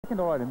Second,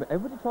 all right,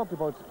 everybody talked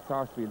about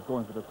Sarsfield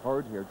going for the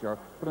third here, Ger,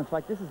 but in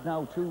fact this is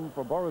now 2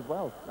 for Birr as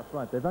well. That's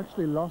right, they've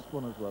actually lost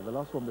one as well. They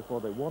lost one before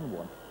they won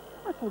one.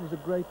 I thought it was a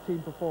great team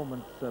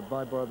performance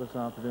by Birr this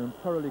afternoon,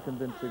 thoroughly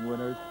convincing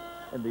winners.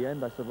 In the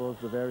end, I suppose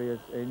the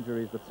various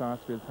injuries that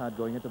Sarsfield's had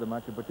going into the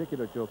match, in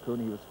particular Joe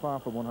Cooney, he was far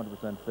from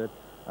 100% fit,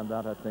 and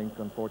that, I think,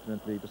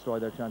 unfortunately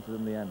destroyed their chances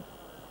in the end.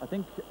 I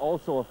think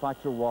also a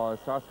factor was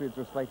Sarsfields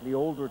were a slightly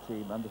older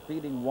team, and the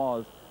feeling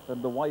was that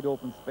in the wide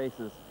open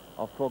spaces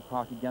of Croke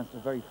Park against a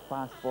very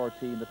fast Birr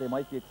team that they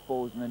might be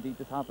exposed, and indeed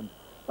this happened.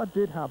 That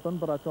did happen,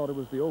 but I thought it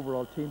was the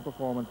overall team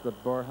performance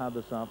that Birr had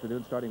this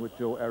afternoon, starting with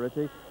Joe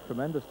Erity.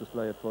 Tremendous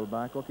display at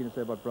full-back. What can you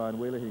say about Brian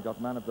Wheeler? He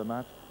got man of the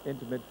match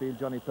into midfield.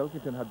 Johnny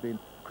Pilkington had been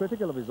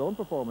critical of his own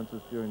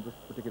performances during this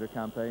particular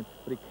campaign,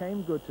 but he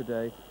came good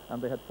today,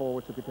 and they had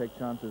forwards who could take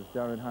chances.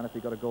 Darren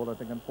Hannify got a goal, I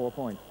think, on 4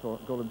 points, so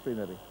goal and 3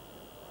 maybe.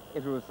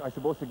 It was, I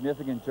suppose,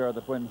 significant, Ger,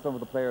 that when some of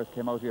the players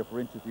came out here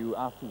for interview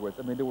afterwards,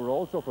 I mean, they were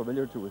all so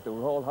familiar to us. They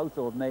were all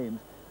household names,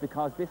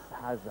 because this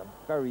has a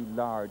very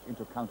large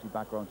inter-county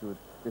background to it,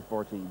 this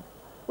Birr team.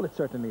 Well, it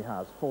certainly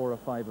has. 4 or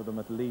 5 of them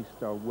at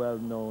least are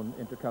well-known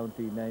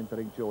inter-county names. I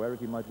think Joe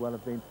Erity might well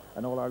have been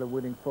an All-Ireland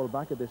winning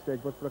full-back at this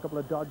stage, but for a couple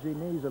of dodgy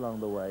knees along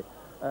the way.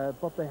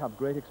 But they have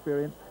great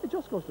experience. It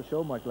just goes to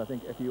show, Michael, I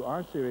think if you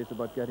are serious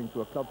about getting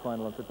to a club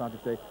final on St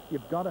Patrick's Day,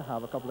 you've got to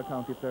have a couple of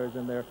county players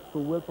in there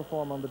who will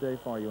perform on the day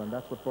for you, and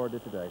that's what Birr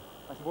did today.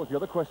 I suppose the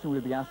other question we'll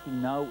be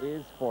asking now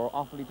is for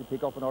Offaly to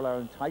pick up an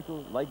All-Ireland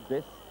title like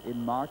this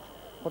in March,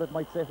 what it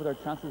might say for their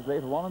chances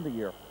later on in the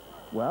year.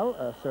 Well,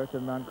 a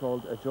certain man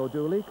called Joe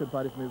Dooley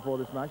confided to me before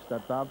this match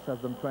that Babs has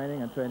them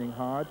training and training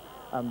hard,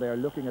 and they're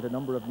looking at a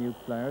number of new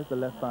players. The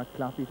left-back,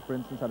 Claffey, for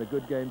instance, had a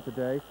good game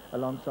today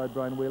alongside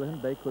Brian Whelan.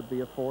 They could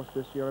be a force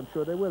this year. I'm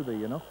sure they will be,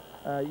 you know.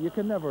 You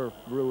can never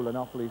rule an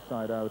Offaly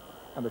side out,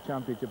 and the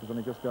championship is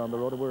only just down the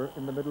road. We're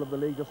in the middle of the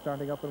league, just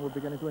starting up, and we're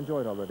beginning to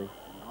enjoy it already.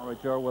 All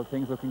right, Ger, well,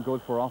 things looking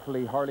good for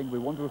Offaly. Hurling, we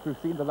wonder if we've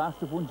seen the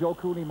last of one Joe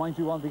Cooney, mind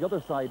you, on the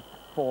other side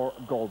for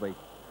Galway.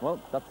 Well,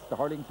 that's the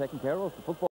Hurling taken care of, the football.